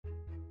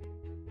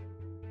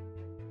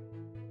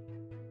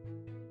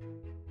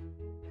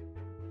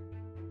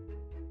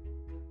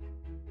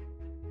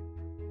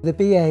The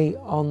BA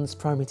Honours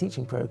Primary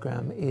Teaching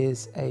Programme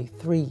is a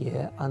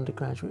 3-year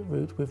undergraduate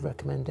route with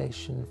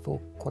recommendation for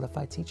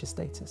qualified teacher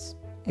status.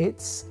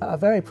 It's a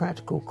very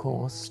practical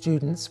course.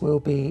 Students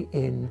will be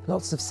in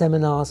lots of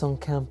seminars on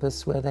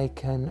campus where they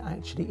can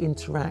actually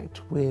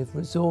interact with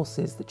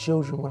resources that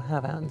children will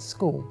have out in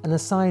school. And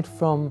aside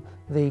from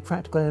the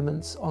practical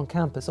elements on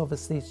campus,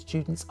 obviously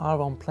students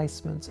are on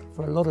placement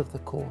for a lot of the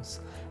course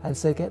and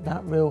so get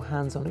that real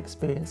hands-on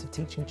experience of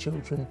teaching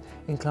children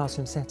in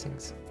classroom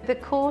settings. The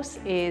course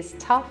is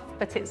tough,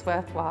 but it's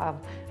worthwhile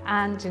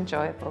and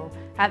enjoyable.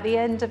 At the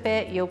end of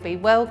it, you'll be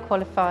well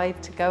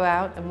qualified to go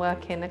out and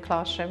work in a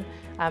classroom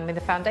in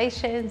the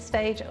foundation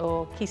stage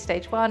or Key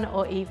Stage 1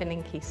 or even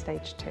in Key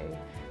Stage 2.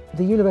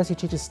 The University of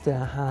Chichester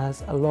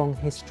has a long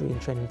history in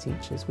training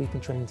teachers. We've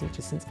been training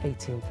teachers since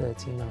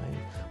 1839.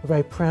 We're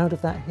very proud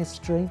of that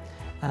history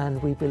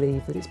and we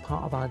believe that it's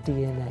part of our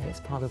DNA, it's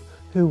part of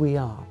who we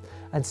are.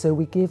 And so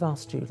we give our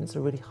students a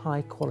really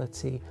high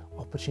quality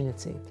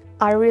opportunity.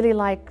 I really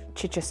like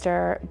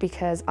Chichester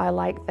because I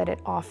like that it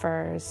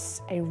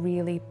offers a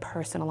really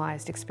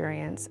personalised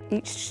experience.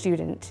 Each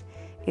student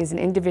is an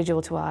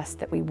individual to us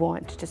that we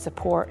want to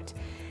support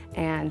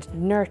and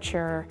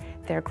nurture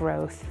their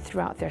growth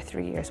throughout their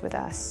 3 years with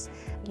us.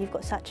 You've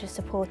got such a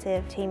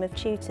supportive team of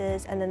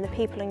tutors and then the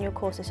people in your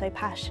course are so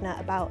passionate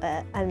about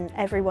it and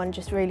everyone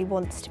just really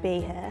wants to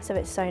be here, so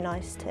it's so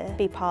nice to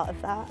be part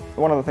of that.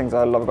 One of the things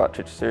I love about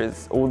Chichester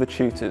is all the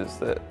tutors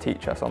that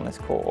teach us on this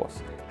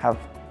course have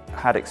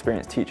had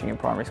experience teaching in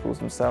primary schools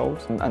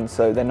themselves, and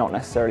so they're not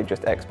necessarily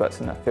just experts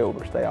in their field,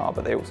 which they are,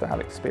 but they also have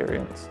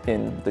experience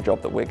in the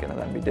job that we're going to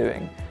then be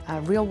doing.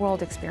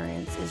 Real-world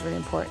experience is really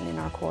important in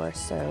our course,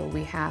 so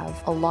we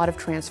have a lot of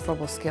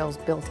transferable skills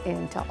built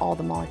into all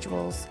the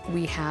modules.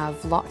 We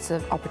have lots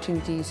of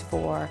opportunities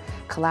for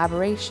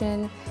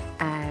collaboration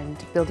and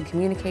building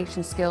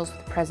communication skills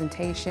with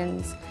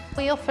presentations.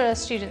 We offer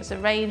students a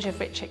range of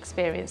rich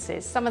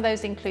experiences. Some of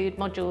those include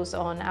modules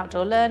on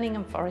outdoor learning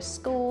and forest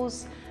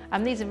schools.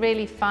 These are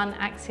really fun,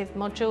 active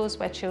modules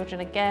where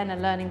children again are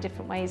learning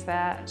different ways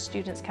that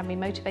students can be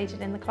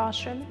motivated in the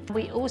classroom.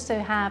 We also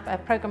have a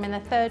programme in the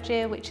 3rd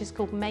year which is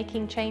called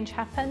Making Change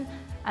Happen,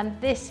 and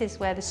this is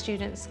where the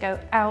students go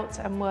out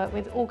and work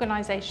with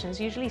organisations,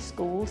 usually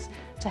schools,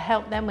 to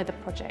help them with a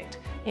project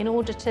in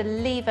order to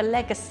leave a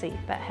legacy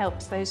that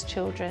helps those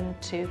children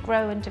to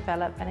grow and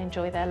develop and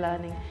enjoy their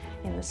learning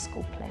in the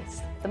school place.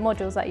 The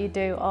modules that you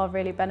do are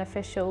really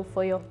beneficial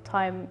for your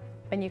time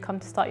when you come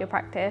to start your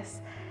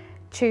practice.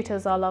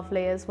 Tutors are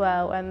lovely as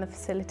well and the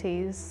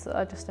facilities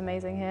are just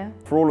amazing here.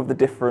 For all of the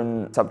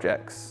different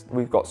subjects,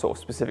 we've got sort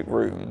of specific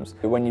rooms.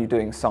 When you're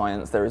doing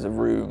science, there is a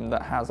room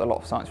that has a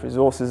lot of science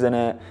resources in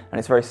it, and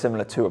it's very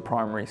similar to a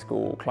primary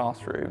school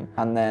classroom.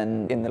 And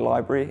then in the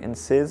library in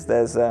CIS,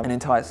 there's an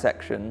entire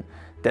section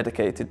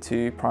dedicated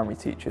to primary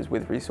teachers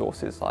with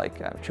resources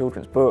like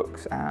children's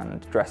books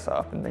and dress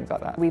up and things like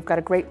that. We've got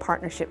a great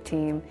partnership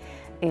team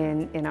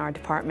in our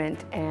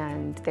department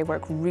and they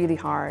work really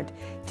hard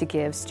to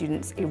give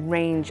students a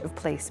range of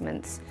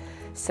placements.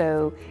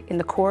 So in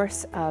the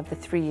course of the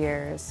 3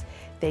 years,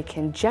 they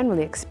can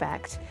generally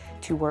expect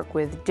to work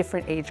with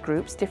different age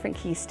groups, different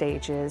key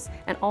stages,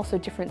 and also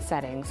different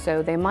settings.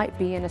 So they might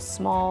be in a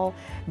small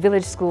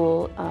village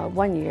school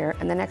 1 year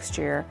and the next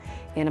year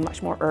in a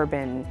much more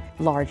urban,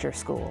 larger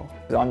school.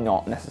 I'm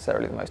not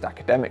necessarily the most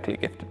academically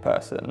gifted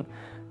person,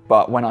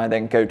 but when I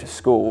then go to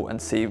school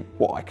and see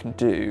what I can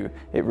do,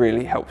 it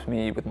really helps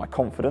me with my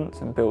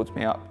confidence and builds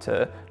me up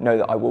to know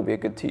that I will be a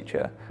good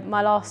teacher.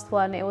 My last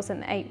one, it was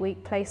an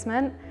 8-week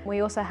placement.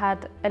 We also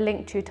had a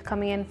link tutor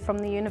coming in from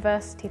the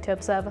university to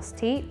observe us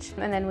teach,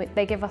 and then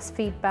they give us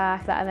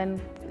feedback and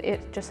then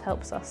it just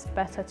helps us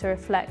better to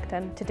reflect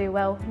and to do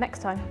well next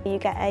time. You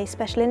get a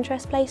special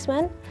interest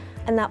placement,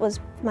 and that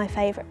was my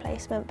favourite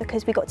placement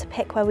because we got to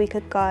pick where we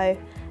could go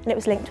and it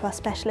was linked to our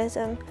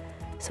specialism.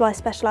 So I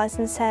specialised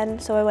in SEN,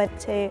 so I went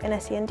to an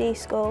SEND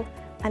school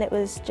and it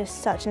was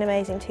just such an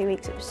amazing 2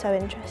 weeks. It was so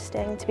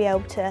interesting to be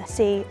able to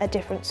see a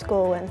different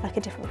school and like a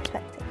different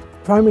perspective.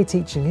 Primary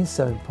teaching is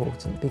so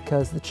important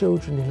because the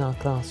children in our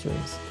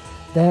classrooms,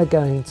 they're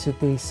going to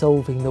be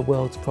solving the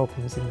world's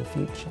problems in the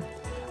future.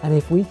 And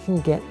if we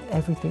can get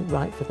everything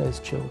right for those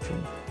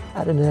children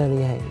at an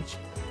early age,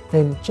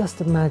 then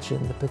just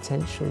imagine the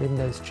potential in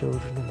those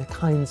children and the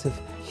kinds of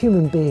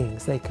human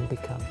beings they can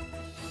become.